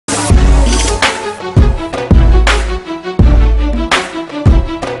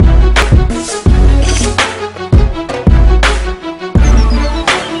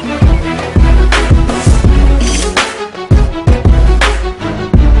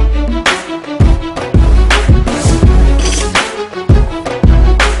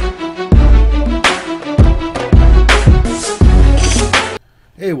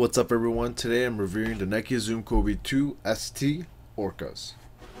What's up everyone, today I'm reviewing the Nike Zoom Kobe 2 ST Orcas.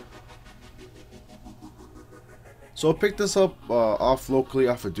 So I picked this up off locally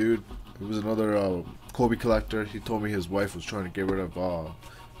off a dude. It was another Kobe collector. He told me his wife was trying to get rid of,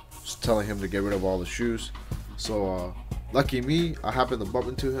 was telling him to get rid of all the shoes. So lucky me, I happened to bump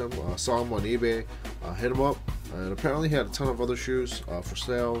into him, saw him on eBay, hit him up, and apparently he had a ton of other shoes for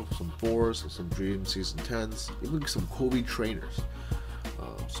sale, some 4s, some Dream Season 10s, even some Kobe trainers.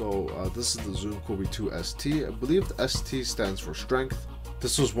 This is the Zoom Kobe 2 ST. I believe the ST stands for strength.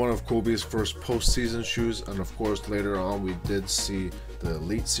 This was one of Kobe's first postseason shoes, and of course later on we did see the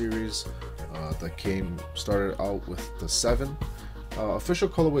Elite series that started out with the 7. Official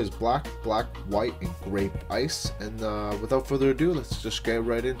colorway is black, white, and grape ice. And without further ado, let's just get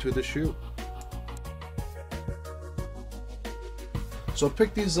right into the shoe. So I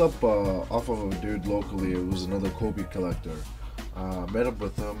picked these up off of a dude locally. It was another Kobe collector. Met up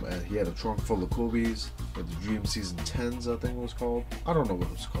with him and he had a trunk full of Kobe's. He had the Dream Season 10s, I think it was called. I don't know what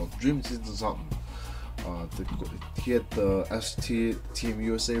it was called. Dream Season something. He had the ST Team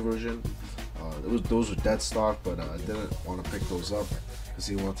USA version. Those were dead stock, but I didn't want to pick those up because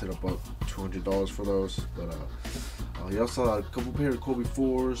he wanted about $200 for those. But he also had a couple pair of Kobe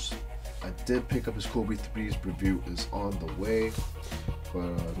 4s. I did pick up his Kobe 3s. Review is on the way,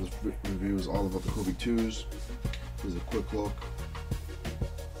 but this review is all about the Kobe 2s. Here's a quick look.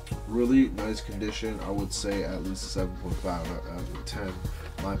 Really nice condition. I would say at least 7.5 out of 10,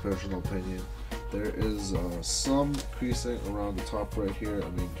 my personal opinion. There is some creasing around the top right here. I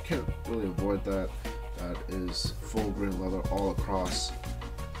mean, you can't really avoid that. That is full grain leather all across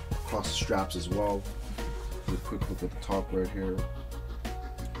the straps as well. Here's a quick look at the top right here.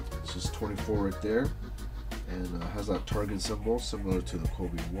 This is 24 right there, and has that target symbol similar to the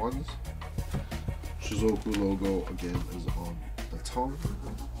Kobe 1s. Shizuoka logo again is on the tongue.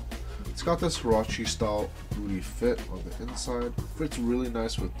 It's got this Hirachi style booty fit on the inside. Fits really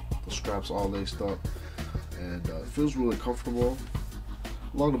nice with the straps all laced up, and feels really comfortable.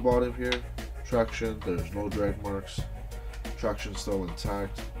 Along the bottom here, traction, there's no drag marks. Traction still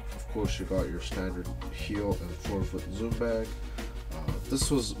intact. Of course, you got your standard heel and forefoot zoom bag.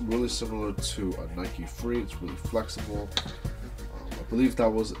 This was really similar to a Nike Free. It's really flexible. I believe that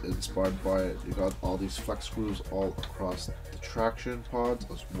was inspired by it. You got all these flex screws all across the traction pods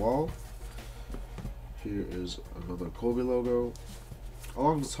as well. Here is another Kobe logo.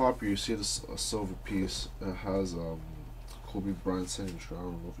 Along the top here, you see this silver piece. It has Kobe Bryant signature. I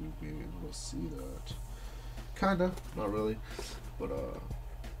don't know if you'll be able to see that. Kinda, not really. But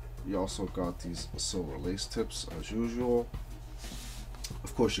you also got these silver lace tips as usual.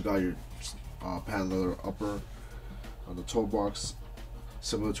 Of course, you got your patent leather upper on the toe box,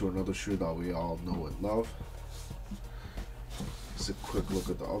 similar to another shoe that we all know and love. Just a quick look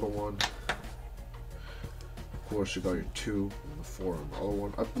at the other one. Of course, you got your 2 and the 4 on the other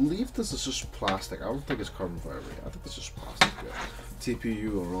one. I believe this is just plastic. I don't think it's carbon fiber. I think it's just plastic. Yeah.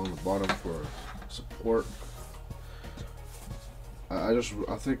 TPU around the bottom for support. I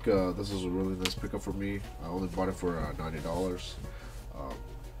think this is a really nice pickup for me. I only bought it for $90,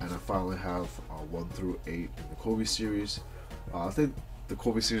 and I finally have 1 through 8 in the Kobe series. I think the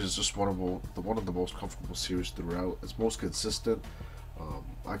Kobe series is just one of the most comfortable series throughout. It's most consistent.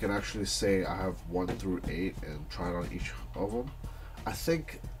 I can actually say I have 1 through 8 and tried on each of them. I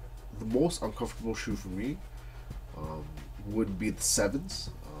think the most uncomfortable shoe for me would be the 7s.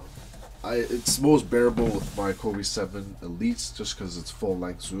 It's most bearable with my Kobe 7 Elites just because it's full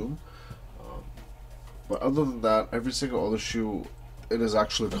length zoom. But other than that, every single other shoe, it is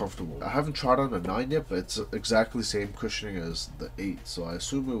actually comfortable. I haven't tried on a 9 yet, but it's exactly the same cushioning as the 8, so I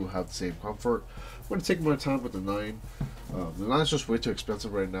assume it will have the same comfort. I'm going to take my time with the 9. The 9 is just way too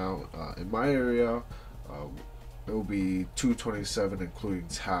expensive right now. In my area, it will be $227 including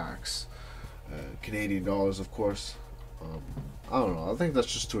tax, Canadian dollars, of course. I don't know. I think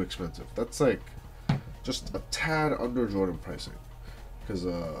that's just too expensive. That's like just a tad under Jordan pricing, because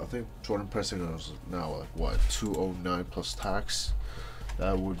I think Jordan pricing is now like what, $209 plus tax.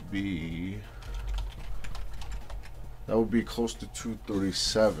 That would be close to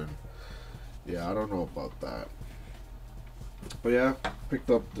 $237. Yeah, I don't know about that. But yeah, picked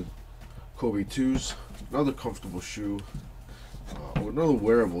up the Kobe 2s, another comfortable shoe, another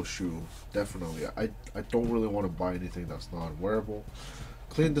wearable shoe. Definitely, I don't really want to buy anything that's not wearable.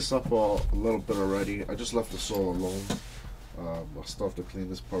 Cleaned this up a little bit already. I just left the sole alone. I still have to clean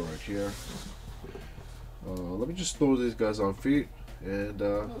this part right here. Let me just throw these guys on feet and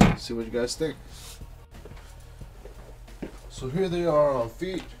see what you guys think. So here they are on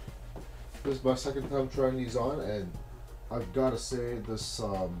feet. This is my second time trying these on, and I've got to say this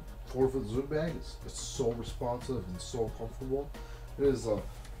 4-foot zoom bag is so responsive and so comfortable. It is a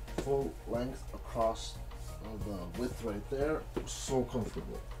full length across the width right there. So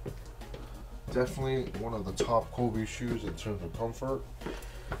comfortable. Definitely one of the top Kobe shoes in terms of comfort.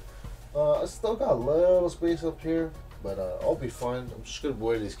 I still got a little space up here, but I'll be fine. I'm just gonna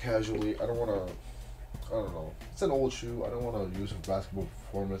wear these casually. I don't know. It's an old shoe. I don't want to use it for basketball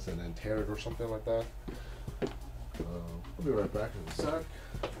performance and then tear it or something like that. I'll be right back in a sec.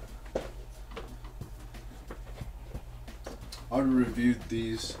 I already reviewed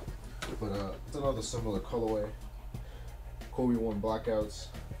these, but it's another similar colorway. Kobe 1 blackouts,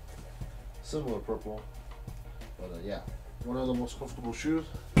 similar purple, but yeah, one of the most comfortable shoes.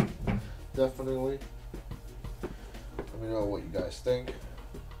 Definitely. Let me know what you guys think.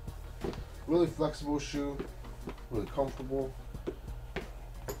 Really flexible shoe, really comfortable.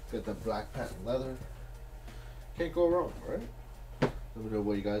 Got that black patent leather. Can't go wrong, right? Let me know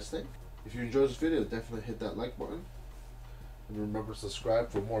what you guys think. If you enjoyed this video, definitely hit that like button. And remember to subscribe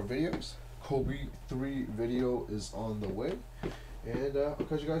for more videos. Kobe 3 video is on the way. And I'll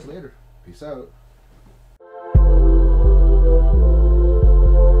catch you guys later. Peace out.